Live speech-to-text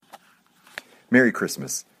Merry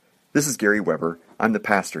Christmas. This is Gary Weber. I'm the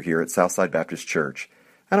pastor here at Southside Baptist Church,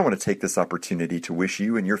 and I want to take this opportunity to wish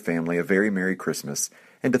you and your family a very Merry Christmas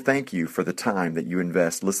and to thank you for the time that you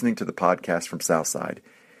invest listening to the podcast from Southside.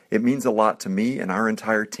 It means a lot to me and our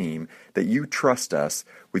entire team that you trust us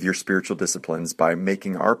with your spiritual disciplines by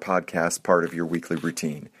making our podcast part of your weekly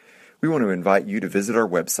routine. We want to invite you to visit our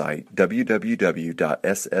website, www.ssbc.org,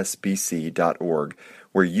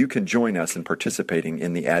 where you can join us in participating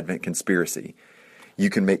in the Advent Conspiracy. You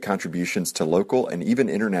can make contributions to local and even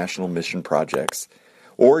international mission projects.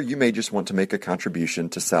 Or you may just want to make a contribution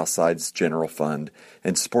to Southside's General Fund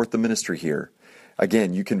and support the ministry here.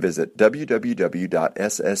 Again, you can visit www.ssbc.org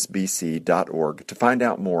to find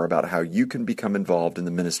out more about how you can become involved in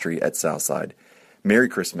the ministry at Southside. Merry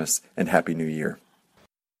Christmas and Happy New Year.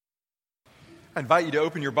 I invite you to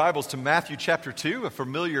open your Bibles to Matthew chapter 2, a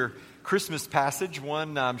familiar Christmas passage,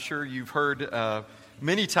 one I'm sure you've heard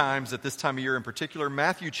many times at this time of year in particular.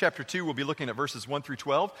 Matthew chapter 2, we'll be looking at verses 1 through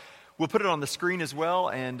 12. We'll put it on the screen as well,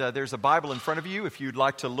 and there's a Bible in front of you if you'd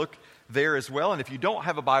like to look there as well. And if you don't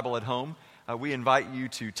have a Bible at home, we invite you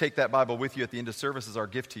to take that Bible with you at the end of service as our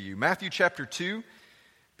gift to you. Matthew chapter 2,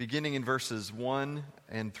 beginning in verses 1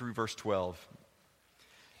 and through verse 12.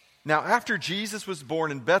 Now, after Jesus was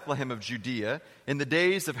born in Bethlehem of Judea, in the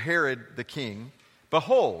days of Herod the king,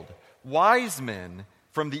 behold, wise men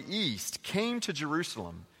from the east came to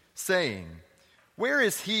Jerusalem, saying, "Where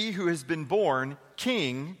is he who has been born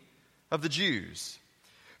King of the Jews?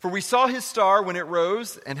 For we saw his star when it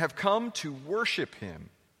rose and have come to worship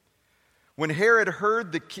him." When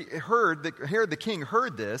Herod the king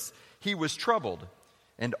heard this, he was troubled,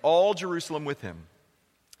 and all Jerusalem with him.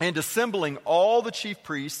 And assembling all the chief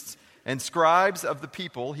priests and scribes of the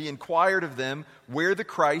people, he inquired of them where the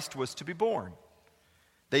Christ was to be born.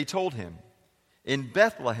 They told him, "In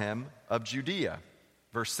Bethlehem of Judea."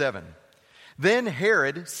 Verse 7. Then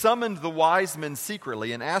Herod summoned the wise men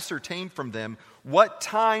secretly and ascertained from them what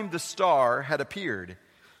time the star had appeared.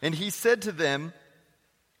 And he said to them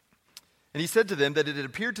that it had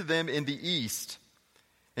appeared to them in the east.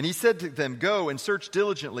 And he said to them, "Go and search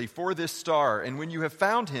diligently for this star, and when you have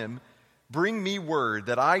found him, bring me word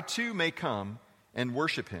that I too may come and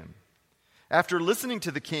worship him." After listening to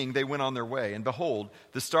the king, they went on their way, and behold,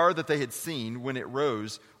 the star that they had seen when it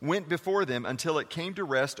rose went before them until it came to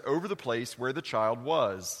rest over the place where the child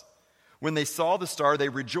was. When they saw the star, they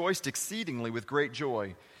rejoiced exceedingly with great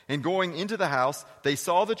joy. And going into the house, they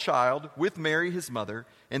saw the child with Mary his mother,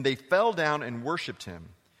 and they fell down and worshipped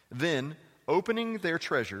him. Then, opening their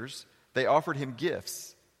treasures, they offered him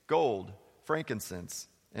gifts, gold, frankincense,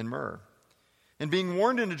 and myrrh. And being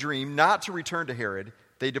warned in a dream not to return to Herod,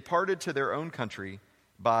 they departed to their own country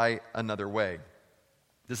by another way.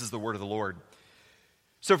 This is the word of the Lord.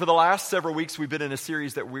 So for the last several weeks, we've been in a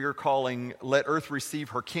series that we're calling Let Earth Receive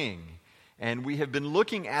Her King. And we have been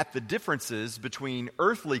looking at the differences between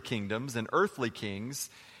earthly kingdoms and earthly kings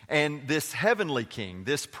and this heavenly king,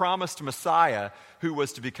 this promised Messiah who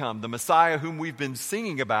was to become, the Messiah whom we've been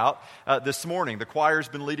singing about this morning. The choir's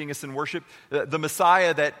been leading us in worship. The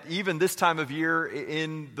Messiah that even this time of year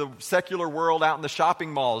in the secular world, out in the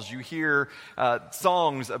shopping malls, you hear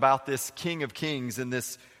songs about this King of Kings and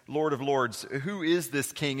this Lord of Lords. Who is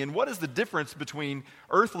this king, and what is the difference between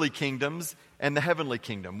earthly kingdoms and the heavenly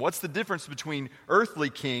kingdom? What's the difference between earthly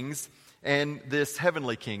kings and this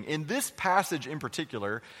heavenly king? In this passage in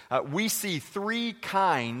particular, we see three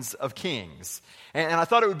kinds of kings. And I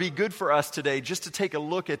thought it would be good for us today just to take a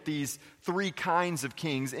look at these three kinds of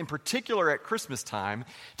kings, in particular at Christmas time,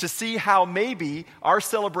 to see how maybe our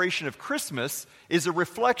celebration of Christmas is a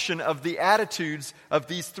reflection of the attitudes of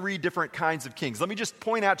these three different kinds of kings. Let me just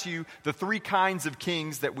point out to you the three kinds of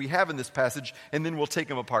kings that we have in this passage, and then we'll take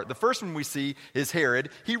them apart. The first one we see is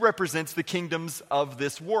Herod. He represents the kingdoms of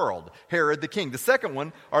this world. Herod the king. The second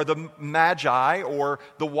one are the Magi, or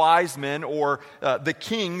the wise men, or the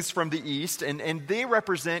kings from the east, and they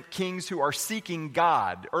represent kings who are seeking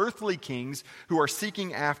God, earthly kings who are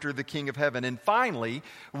seeking after the King of Heaven. And finally,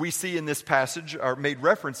 we see in this passage, or made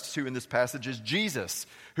reference to in this passage, is Jesus,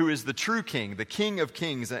 who is the true king, the King of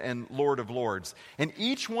Kings and Lord of Lords. And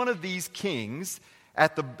each one of these kings,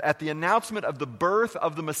 at the announcement of the birth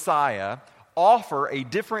of the Messiah, offer a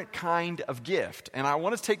different kind of gift. And I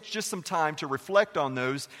want to take just some time to reflect on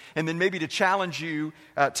those, and then maybe to challenge you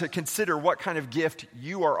to consider what kind of gift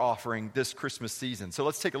you are offering this Christmas season. So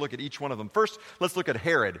let's take a look at each one of them. First, let's look at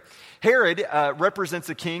Herod. Herod represents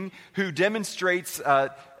a king who demonstrates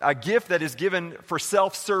a gift that is given for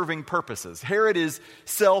self-serving purposes. Herod is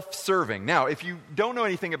self-serving. Now, if you don't know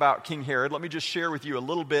anything about King Herod, let me just share with you a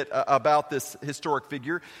little bit about this historic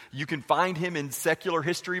figure. You can find him in secular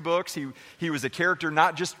history books. He was a character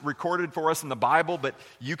not just recorded for us in the Bible, but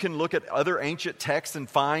you can look at other ancient texts and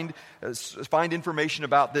find information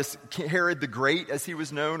about this Herod the Great, as he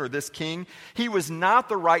was known, or this king. He was not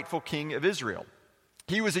the rightful king of Israel.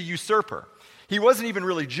 He was a usurper. He wasn't even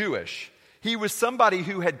really Jewish. He was somebody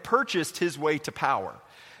who had purchased his way to power.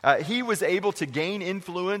 He was able to gain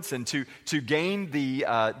influence and to gain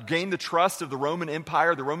the trust of the Roman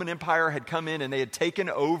Empire. The Roman Empire had come in and they had taken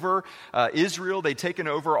over Israel. They'd taken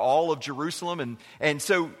over all of Jerusalem. And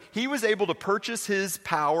so he was able to purchase his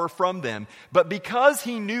power from them. But because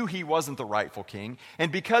he knew he wasn't the rightful king,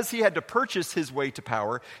 and because he had to purchase his way to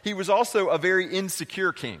power, he was also a very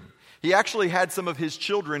insecure king. He actually had some of his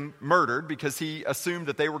children murdered because he assumed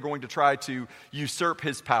that they were going to try to usurp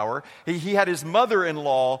his power. He had his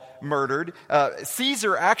mother-in-law murdered.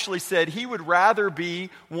 Caesar actually said he would rather be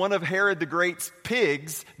one of Herod the Great's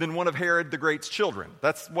pigs than one of Herod the Great's children.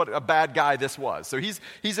 That's what a bad guy this was. So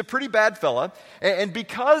he's a pretty bad fella. And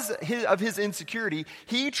because of his insecurity,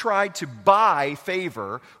 he tried to buy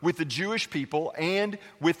favor with the Jewish people and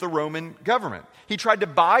with the Roman government. He tried to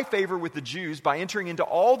buy favor with the Jews by entering into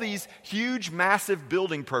all these huge, massive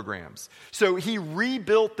building programs. So he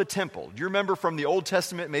rebuilt the temple. Do you remember from the Old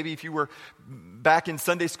Testament, maybe if you were back in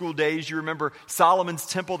Sunday school days, you remember Solomon's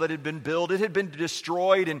temple that had been built. It had been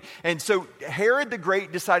destroyed. And so Herod the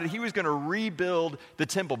Great decided he was going to rebuild the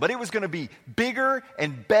temple. But it was going to be bigger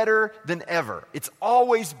and better than ever. It's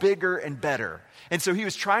always bigger and better. And so he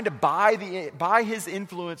was trying to buy his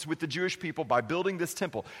influence with the Jewish people by building this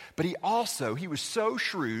temple. But he was so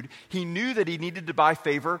shrewd, he knew that he needed to buy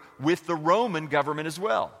favor with the Roman government as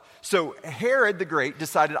well. So Herod the Great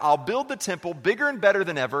decided, I'll build the temple bigger and better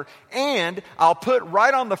than ever, and I'll put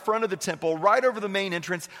right on the front of the temple, right over the main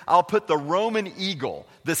entrance, I'll put the Roman eagle,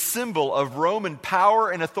 the symbol of Roman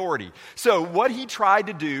power and authority. So what he tried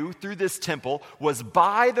to do through this temple was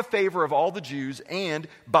buy the favor of all the Jews and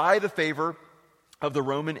buy the favor of the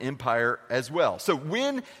Roman Empire as well. So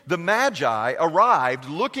when the Magi arrived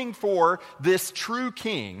looking for this true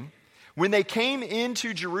king, when they came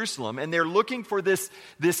into Jerusalem and they're looking for this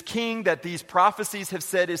king that these prophecies have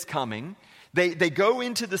said is coming, they go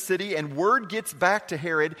into the city and word gets back to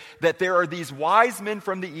Herod that there are these wise men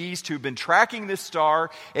from the east who've been tracking this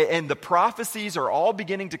star, and the prophecies are all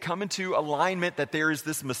beginning to come into alignment that there is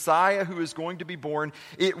this Messiah who is going to be born.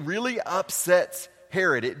 It really upsets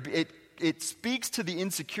Herod. It speaks to the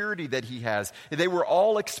insecurity that he has. They were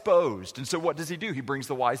all exposed. And so what does he do? He brings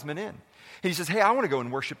the wise men in. And he says, hey, I want to go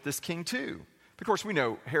and worship this king too. Of course, we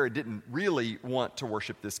know Herod didn't really want to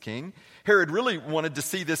worship this king. Herod really wanted to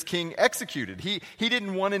see this king executed. He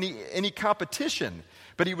didn't want any competition,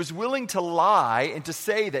 but he was willing to lie and to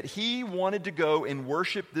say that he wanted to go and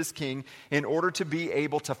worship this king in order to be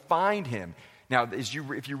able to find him. Now, if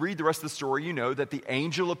you read the rest of the story, you know that the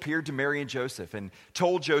angel appeared to Mary and Joseph and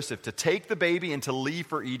told Joseph to take the baby and to leave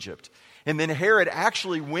for Egypt. And then Herod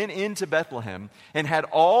actually went into Bethlehem and had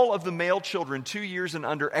all of the male children 2 years and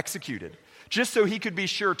under executed, just so he could be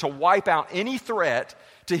sure to wipe out any threat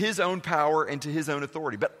to his own power and to his own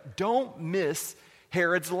authority. But don't miss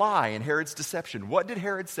Herod's lie and Herod's deception. What did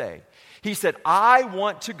Herod say? He said, I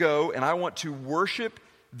want to go and I want to worship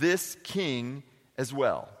this king as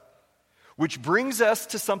well. Which brings us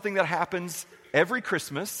to something that happens every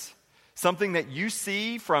Christmas, something that you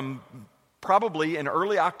see from probably in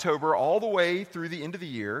early October all the way through the end of the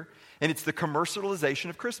year, and it's the commercialization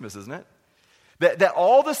of Christmas, isn't it? That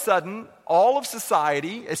all of a sudden, all of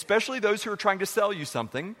society, especially those who are trying to sell you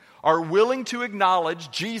something, are willing to acknowledge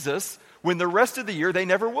Jesus when the rest of the year they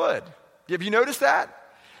never would. Have you noticed that?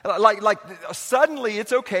 Like suddenly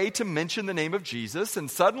it's okay to mention the name of Jesus, and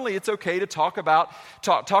suddenly it's okay to talk about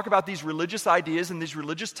these religious ideas and these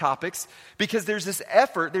religious topics, because there's this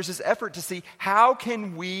effort to see how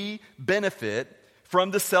can we benefit from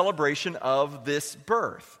the celebration of this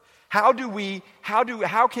birth. How can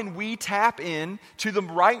we tap in to the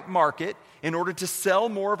right market in order to sell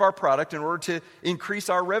more of our product, in order to increase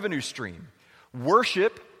our revenue stream?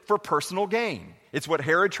 Worship for personal gain. It's what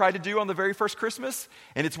Herod tried to do on the very first Christmas,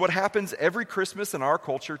 and it's what happens every Christmas in our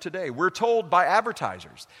culture today. We're told by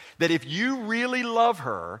advertisers that if you really love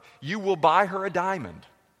her, you will buy her a diamond.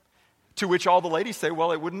 To which all the ladies say,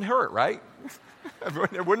 well, it wouldn't hurt, right?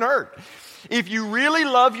 It wouldn't hurt. If you really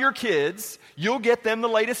love your kids, you'll get them the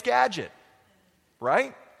latest gadget,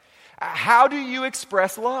 right? How do you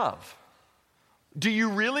express love? Do you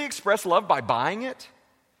really express love by buying it?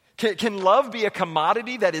 Can love be a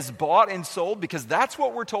commodity that is bought and sold? Because that's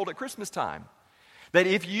what we're told at Christmas time. That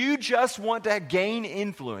if you just want to gain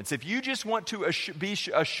influence, if you just want to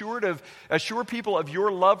assure people of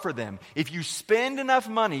your love for them, if you spend enough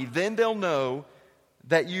money, then they'll know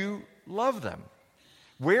that you love them.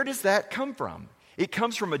 Where does that come from? It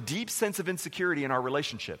comes from a deep sense of insecurity in our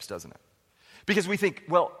relationships, doesn't it? Because we think,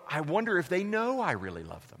 well, I wonder if they know I really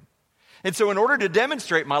love them. And so in order to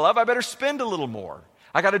demonstrate my love, I better spend a little more.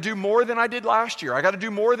 I got to do more than I did last year. I got to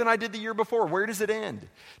do more than I did the year before. Where does it end?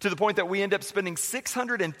 To the point that we end up spending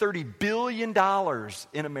 $630 billion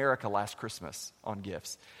in America last Christmas on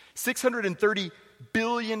gifts. $630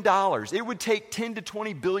 billion. It would take $10 to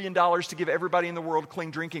 $20 billion to give everybody in the world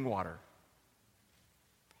clean drinking water.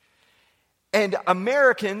 And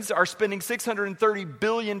Americans are spending $630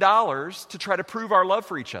 billion to try to prove our love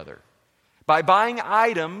for each other by buying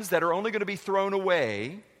items that are only going to be thrown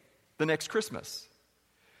away the next Christmas.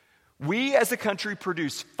 We as a country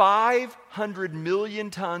produce 500 million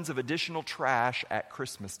tons of additional trash at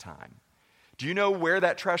Christmas time. Do you know where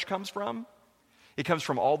that trash comes from? It comes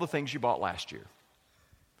from all the things you bought last year.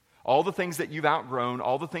 All the things that you've outgrown,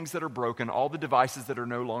 all the things that are broken, all the devices that are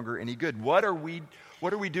no longer any good. What are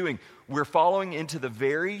we doing? We're following into the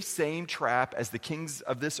very same trap as the kings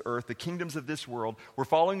of this earth, the kingdoms of this world. We're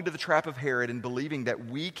falling into the trap of Herod and believing that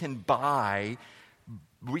we can buy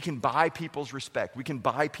people's respect. We can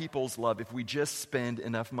buy people's love if we just spend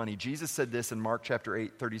enough money. Jesus said this in Mark chapter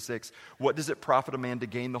 8:36. What does it profit a man to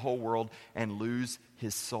gain the whole world and lose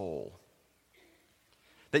his soul?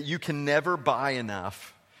 That you can never buy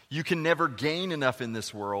enough. You can never gain enough in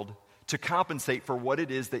this world to compensate for what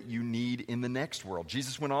it is that you need in the next world.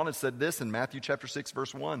 Jesus went on and said this in Matthew chapter 6,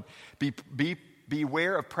 verse 1.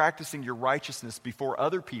 Beware of practicing your righteousness before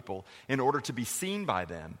other people in order to be seen by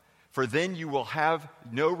them, for then you will have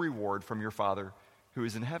no reward from your Father who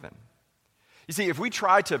is in heaven. You see, if we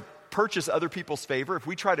try to purchase other people's favor, if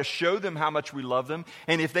we try to show them how much we love them,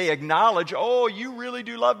 and if they acknowledge, oh, you really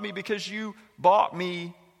do love me because you bought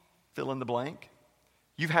me, fill in the blank,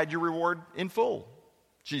 you've had your reward in full,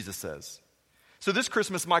 Jesus says. So this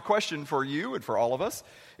Christmas, my question for you and for all of us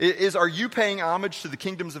is, are you paying homage to the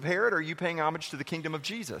kingdoms of Herod, or are you paying homage to the kingdom of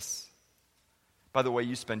Jesus by the way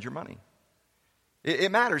you spend your money?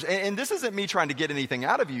 It matters. And this isn't me trying to get anything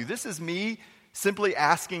out of you. This is me simply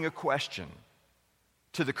asking a question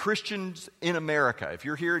to the Christians in America. If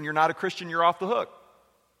you're here and you're not a Christian, you're off the hook.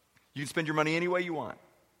 You can spend your money any way you want.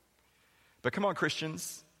 But come on,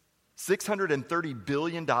 Christians, $630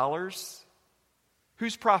 billion,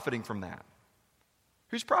 who's profiting from that?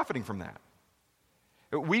 Who's profiting from that?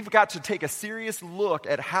 We've got to take a serious look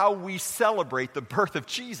at how we celebrate the birth of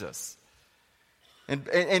Jesus.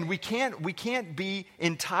 And we can't be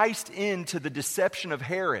enticed into the deception of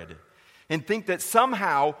Herod and think that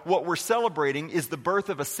somehow what we're celebrating is the birth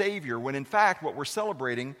of a Savior, when in fact what we're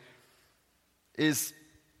celebrating is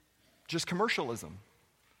just commercialism.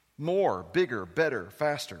 More, bigger, better,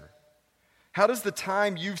 faster. How does the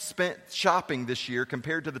time you've spent shopping this year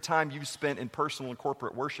compare to the time you've spent in personal and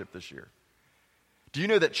corporate worship this year? Do you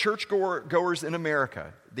know that churchgoers in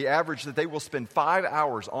America, the average that they will spend 5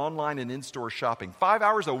 hours online and in-store shopping, 5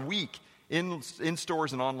 hours a week in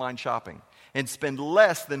stores and online shopping, and spend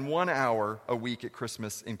less than 1 hour a week at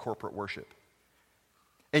Christmas in corporate worship?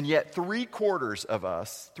 And yet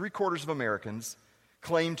 3/4 of Americans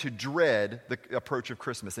claim to dread the approach of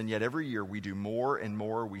Christmas, and yet every year we do more and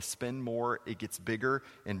more, we spend more, it gets bigger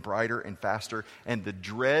and brighter and faster, and the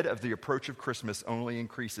dread of the approach of Christmas only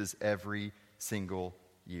increases every single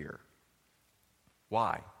year.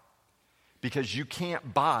 Why? Because you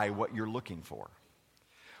can't buy what you're looking for.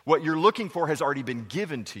 What you're looking for has already been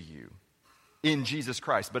given to you in Jesus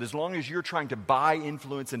Christ. But as long as you're trying to buy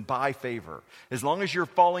influence and buy favor, as long as you're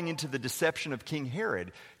falling into the deception of King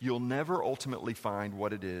Herod, you'll never ultimately find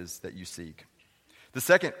what it is that you seek. The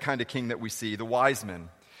second kind of king that we see, the wise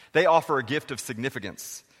men, they offer a gift of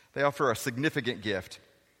significance. They offer a significant gift.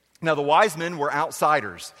 Now, the wise men were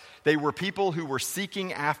outsiders. They were people who were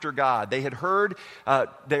seeking after God. They had heard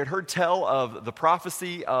tell of the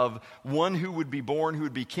prophecy of one who would be born, who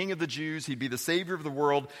would be king of the Jews. He'd be the savior of the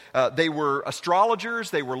world. They were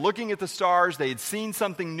astrologers. They were looking at the stars. They had seen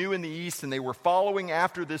something new in the east, and they were following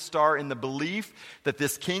after this star in the belief that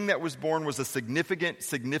this king that was born was a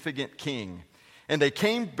significant king. And they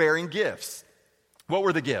came bearing gifts. What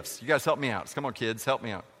were the gifts? You guys help me out. Come on, kids, help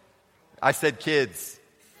me out. I said kids.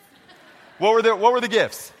 What were the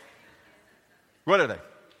gifts? What are they?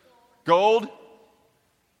 Gold?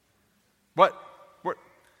 What?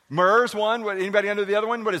 Myrrh's one? Anybody under the other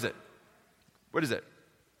one? What is it?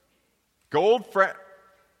 Gold?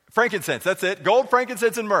 Frankincense, that's it. Gold,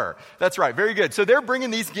 frankincense, and myrrh. That's right, very good. So they're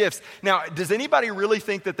bringing these gifts. Now, does anybody really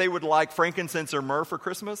think that they would like frankincense or myrrh for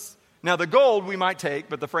Christmas? Now, the gold we might take,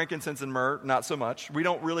 but the frankincense and myrrh, not so much. We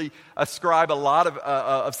don't really ascribe a lot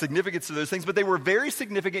of significance to those things, but they were very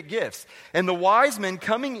significant gifts. And the wise men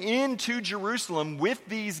coming into Jerusalem with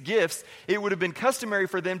these gifts, it would have been customary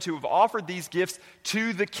for them to have offered these gifts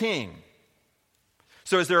to the king.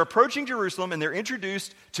 So as they're approaching Jerusalem and they're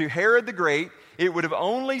introduced to Herod the Great, it would have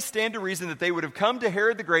only stand to reason that they would have come to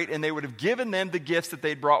Herod the Great and they would have given them the gifts that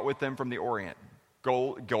they'd brought with them from the Orient.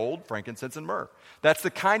 Gold, frankincense, and myrrh. That's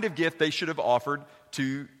the kind of gift they should have offered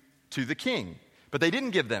to the king. But they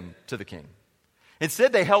didn't give them to the king.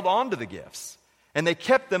 Instead, they held on to the gifts. And they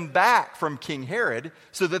kept them back from King Herod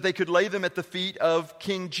so that they could lay them at the feet of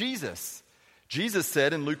King Jesus. Jesus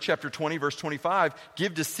said in Luke chapter 20, verse 25,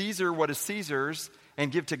 "Give to Caesar what is Caesar's,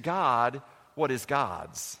 and give to God what is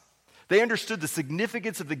God's." They understood the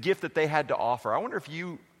significance of the gift that they had to offer. I wonder if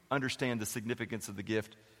you understand the significance of the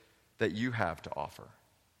gift that you have to offer.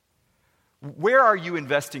 Where are you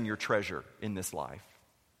investing your treasure in this life?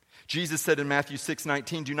 Jesus said in Matthew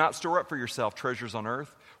 6:19, "Do not store up for yourself treasures on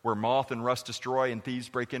earth, where moth and rust destroy and thieves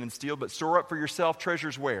break in and steal, but store up for yourself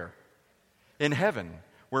treasures where? In heaven,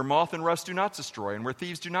 where moth and rust do not destroy and where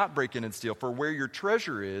thieves do not break in and steal. For where your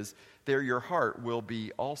treasure is, there your heart will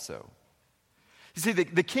be also." You see,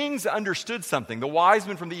 the kings understood something. The wise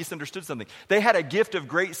men from the east understood something. They had a gift of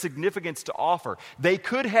great significance to offer. They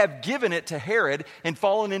could have given it to Herod and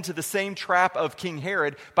fallen into the same trap of King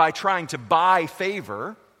Herod by trying to buy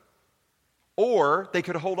favor, or they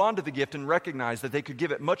could hold on to the gift and recognize that they could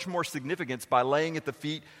give it much more significance by laying at the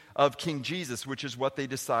feet of King Jesus, which is what they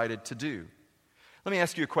decided to do. Let me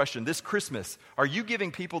ask you a question. This Christmas, are you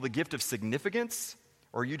giving people the gift of significance,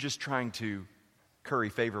 or are you just trying to curry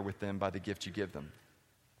favor with them by the gift you give them?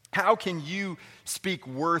 How can you speak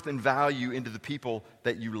worth and value into the people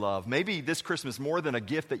that you love? Maybe this Christmas, more than a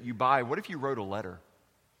gift that you buy, what if you wrote a letter?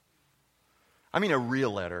 I mean a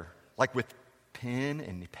real letter, like with pen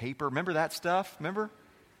and paper. Remember that stuff? Remember?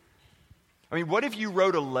 I mean, what if you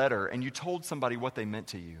wrote a letter and you told somebody what they meant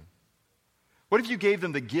to you? What if you gave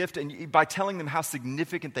them the gift and by telling them how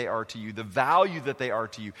significant they are to you, the value that they are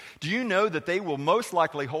to you? Do you know that they will most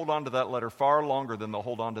likely hold on to that letter far longer than they'll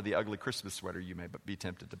hold on to the ugly Christmas sweater you may be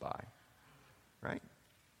tempted to buy? Right?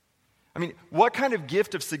 I mean, what kind of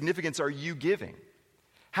gift of significance are you giving?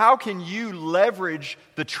 How can you leverage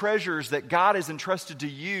the treasures that God has entrusted to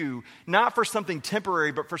you, not for something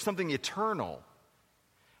temporary, but for something eternal?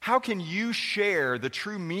 How can you share the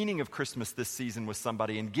true meaning of Christmas this season with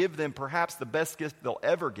somebody and give them perhaps the best gift they'll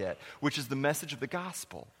ever get, which is the message of the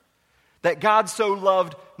gospel? That God so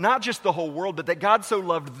loved not just the whole world, but that God so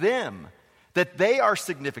loved them, that they are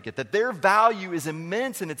significant, that their value is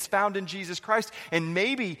immense and it's found in Jesus Christ. And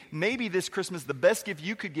maybe this Christmas, the best gift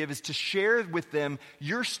you could give is to share with them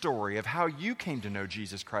your story of how you came to know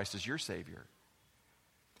Jesus Christ as your Savior.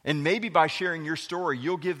 And maybe by sharing your story,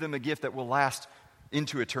 you'll give them a gift that will last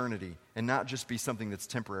into eternity and not just be something that's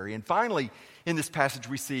temporary. And finally, in this passage,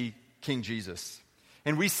 we see King Jesus.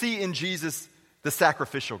 And we see in Jesus the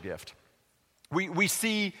sacrificial gift. We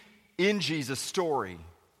see in Jesus' story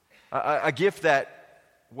a gift that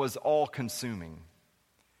was all-consuming.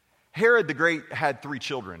 Herod the Great had 3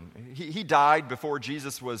 children. He died before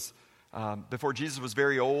Jesus was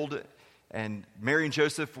very old. And Mary and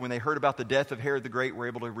Joseph, when they heard about the death of Herod the Great, were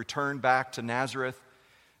able to return back to Nazareth.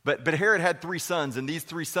 But Herod had 3 sons, and these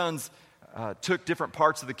 3 sons took different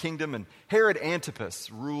parts of the kingdom. And Herod Antipas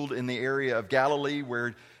ruled in the area of Galilee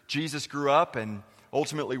where Jesus grew up and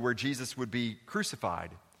ultimately where Jesus would be crucified.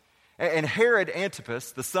 And Herod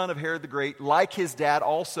Antipas, the son of Herod the Great, like his dad,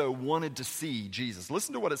 also wanted to see Jesus.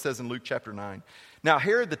 Listen to what it says in Luke chapter 9. Now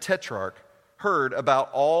Herod the Tetrarch heard about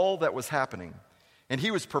all that was happening, and he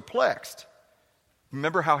was perplexed.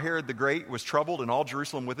 Remember how Herod the Great was troubled and all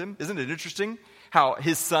Jerusalem with him? Isn't it interesting how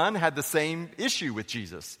his son had the same issue with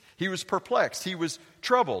Jesus? He was perplexed. He was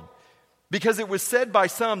troubled. Because it was said by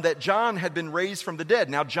some that John had been raised from the dead.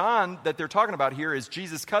 Now John that they're talking about here is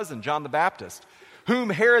Jesus' cousin, John the Baptist, whom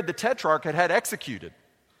Herod the Tetrarch had executed.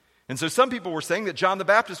 And so some people were saying that John the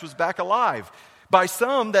Baptist was back alive. By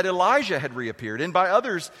some that Elijah had reappeared. And by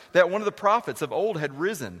others that one of the prophets of old had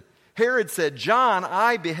risen. Herod said, "John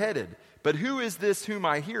I beheaded. But who is this whom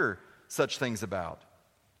I hear such things about?"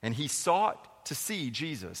 And he sought to see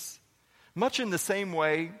Jesus, much in the same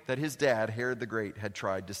way that his dad, Herod the Great, had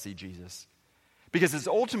tried to see Jesus. Because his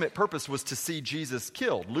ultimate purpose was to see Jesus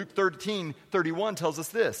killed. Luke 13:31 tells us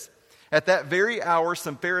this. At that very hour,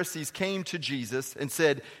 some Pharisees came to Jesus and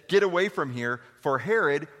said, "Get away from here, for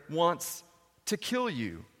Herod wants to kill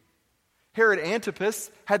you." Herod Antipas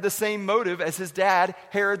had the same motive as his dad,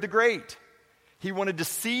 Herod the Great. He wanted to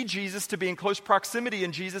see Jesus, to be in close proximity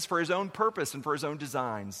in Jesus for his own purpose and for his own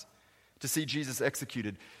designs, to see Jesus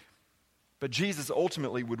executed. But Jesus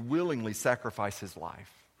ultimately would willingly sacrifice his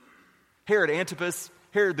life. Herod Antipas,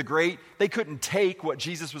 Herod the Great, they couldn't take what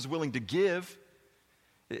Jesus was willing to give.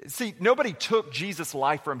 See, nobody took Jesus'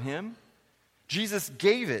 life from him. Jesus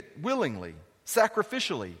gave it willingly,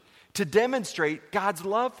 sacrificially, to demonstrate God's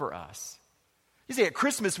love for us. You see, at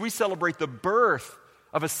Christmas, we celebrate the birth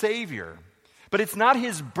of a Savior. But it's not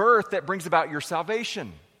his birth that brings about your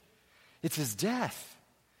salvation. It's his death.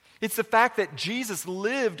 It's the fact that Jesus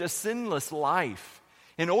lived a sinless life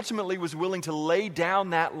and ultimately was willing to lay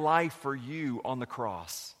down that life for you on the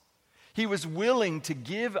cross. He was willing to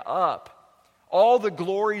give up all the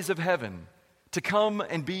glories of heaven to come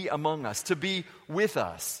and be among us, to be with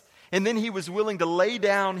us. And then he was willing to lay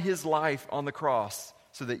down his life on the cross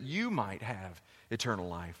so that you might have eternal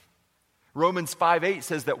life. Romans 5:8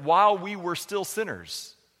 says that while we were still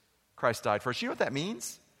sinners, Christ died for us. You know what that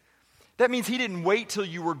means? That means he didn't wait till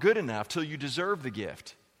you were good enough, till you deserved the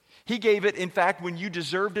gift. He gave it, in fact, when you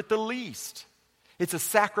deserved it the least. It's a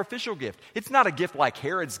sacrificial gift. It's not a gift like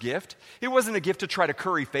Herod's gift. It wasn't a gift to try to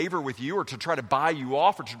curry favor with you or to try to buy you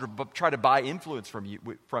off or to try to buy influence from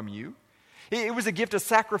you. It was a gift, a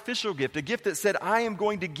sacrificial gift, a gift that said, I am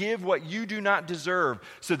going to give what you do not deserve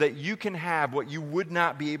so that you can have what you would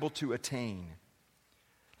not be able to attain.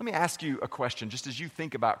 Let me ask you a question, just as you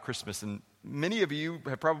think about Christmas, and many of you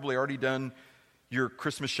have probably already done your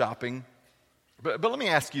Christmas shopping, but let me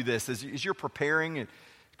ask you this, as you're preparing, and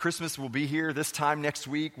Christmas will be here this time next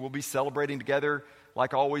week, we'll be celebrating together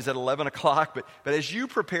like always at 11 o'clock, but as you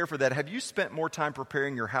prepare for that, have you spent more time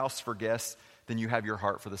preparing your house for guests than you have your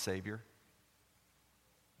heart for the Savior?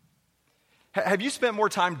 Have you spent more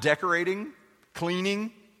time decorating,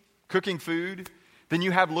 cleaning, cooking food than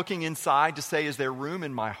you have looking inside to say, is there room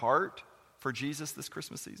in my heart for Jesus this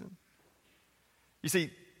Christmas season? You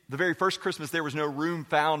see, the very first Christmas, there was no room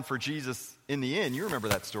found for Jesus in the inn. You remember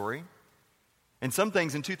that story. And some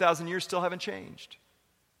things in 2,000 years still haven't changed.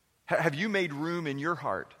 Have you made room in your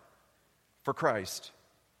heart for Christ?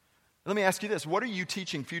 Let me ask you this. What are you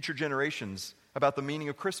teaching future generations about the meaning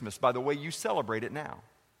of Christmas by the way you celebrate it now?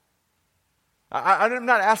 I'm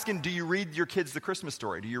not asking, do you read your kids the Christmas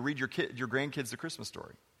story? Do you read your grandkids the Christmas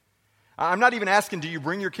story? I'm not even asking, do you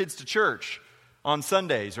bring your kids to church on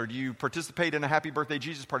Sundays, or do you participate in a happy birthday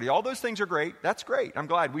Jesus party? All those things are great. That's great. I'm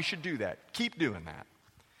glad. We should do that. Keep doing that.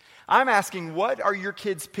 I'm asking, what are your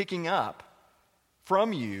kids picking up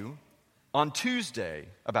from you on Tuesday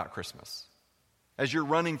about Christmas as you're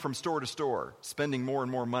running from store to store, spending more and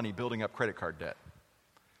more money, building up credit card debt?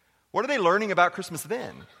 What are they learning about Christmas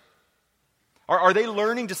then? Are they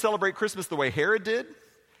learning to celebrate Christmas the way Herod did?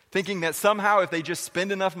 Thinking that somehow if they just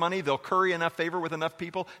spend enough money, they'll curry enough favor with enough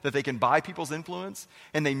people that they can buy people's influence?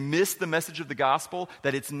 And they miss the message of the gospel,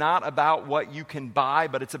 that it's not about what you can buy,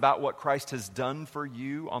 but it's about what Christ has done for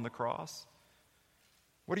you on the cross?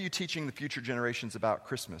 What are you teaching the future generations about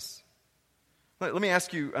Christmas? Let me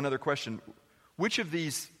ask you another question. Which of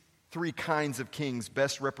these three kinds of kings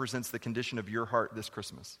best represents the condition of your heart this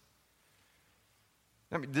Christmas?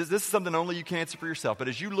 I mean, this is something only you can answer for yourself. But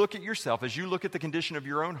as you look at yourself, as you look at the condition of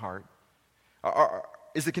your own heart,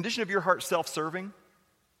 is the condition of your heart self-serving?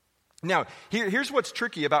 Now, here's what's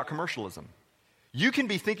tricky about commercialism. You can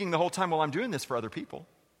be thinking the whole time, well, I'm doing this for other people.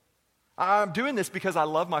 I'm doing this because I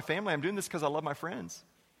love my family. I'm doing this because I love my friends.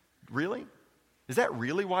 Really? Is that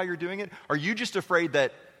really why you're doing it? Are you just afraid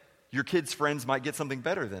that your kids' friends might get something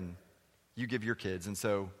better than you give your kids, and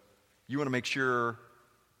so you want to make sure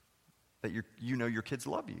that you know your kids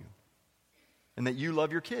love you and that you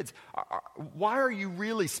love your kids? Why are you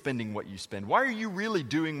really spending what you spend? Why are you really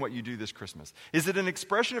doing what you do this Christmas? Is it an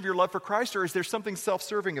expression of your love for Christ, or is there something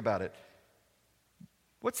self-serving about it?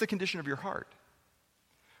 What's the condition of your heart?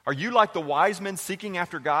 Are you like the wise men seeking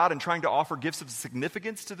after God and trying to offer gifts of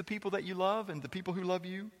significance to the people that you love and the people who love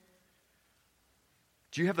you?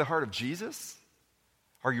 Do you have the heart of Jesus?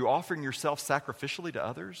 Are you offering yourself sacrificially to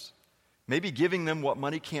others? Maybe giving them what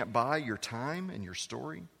money can't buy, your time and your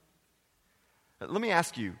story. Let me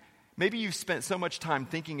ask you, maybe you've spent so much time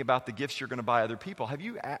thinking about the gifts you're going to buy other people. Have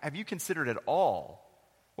you considered at all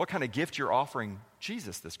what kind of gift you're offering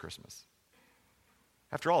Jesus this Christmas?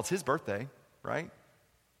 After all, it's his birthday, right?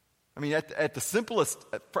 I mean, at the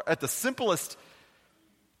simplest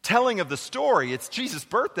telling of the story, it's Jesus'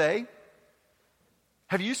 birthday.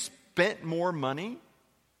 Have you spent more money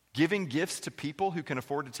giving gifts to people who can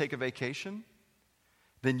afford to take a vacation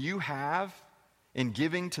than you have in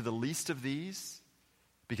giving to the least of these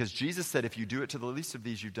Because Jesus said, if you do it to the least of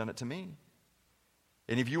these, you've done it to me.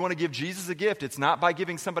 And if you want to give Jesus a gift, it's not by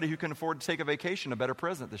giving somebody who can afford to take a vacation a better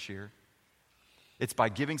present this year. It's by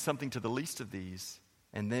giving something to the least of these,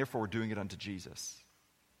 and therefore doing it unto Jesus.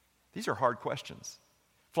 These are hard questions.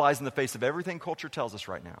 Flies in the face of everything culture tells us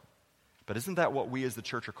right now. But isn't that what we as the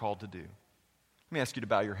church are called to do? Let me ask you to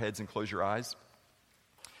bow your heads and close your eyes.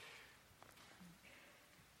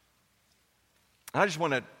 And I just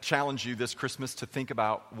want to challenge you this Christmas to think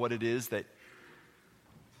about what it is that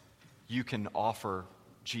you can offer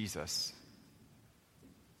Jesus.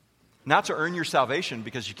 Not to earn your salvation,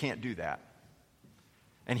 because you can't do that.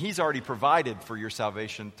 And he's already provided for your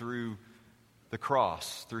salvation through the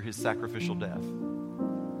cross, through his sacrificial death.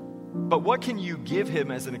 But what can you give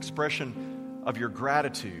him as an expression of your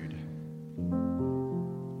gratitude?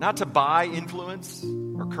 Not to buy influence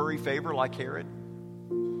or curry favor like Herod.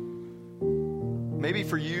 Maybe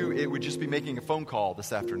for you, it would just be making a phone call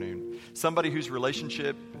this afternoon. Somebody whose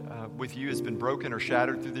relationship with you has been broken or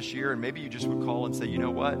shattered through this year, and maybe you just would call and say, you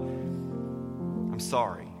know what? I'm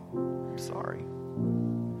sorry. I'm sorry.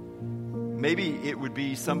 Maybe it would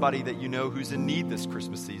be somebody that you know who's in need this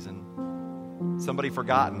Christmas season. Somebody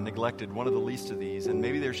forgotten, neglected, one of the least of these. And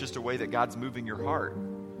maybe there's just a way that God's moving your heart.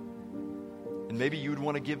 And maybe you would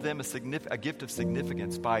want to give them a gift of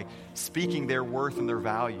significance by speaking their worth and their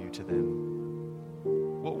value to them.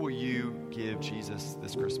 What will you give Jesus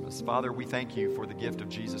this Christmas? Father, we thank you for the gift of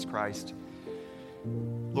Jesus Christ.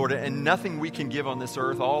 Lord, and nothing we can give on this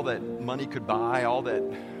earth, all that money could buy, all that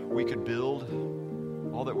we could build,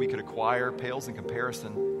 all that we could acquire pales in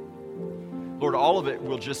comparison. Lord, all of it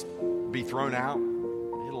will just be thrown out.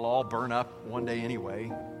 It'll all burn up one day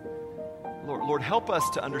anyway. Lord, help us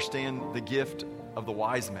to understand the gift of the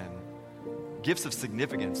wise men, gifts of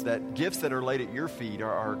significance, that gifts that are laid at your feet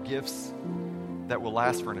are gifts that will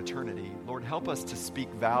last for an eternity. Lord, help us to speak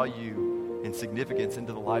value and significance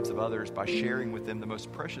into the lives of others by sharing with them the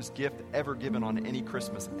most precious gift ever given on any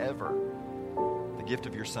Christmas ever, the gift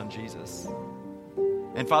of your Son, Jesus.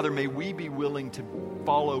 And Father, may we be willing to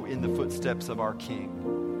follow in the footsteps of our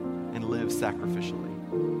King and live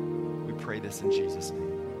sacrificially. We pray this in Jesus' name.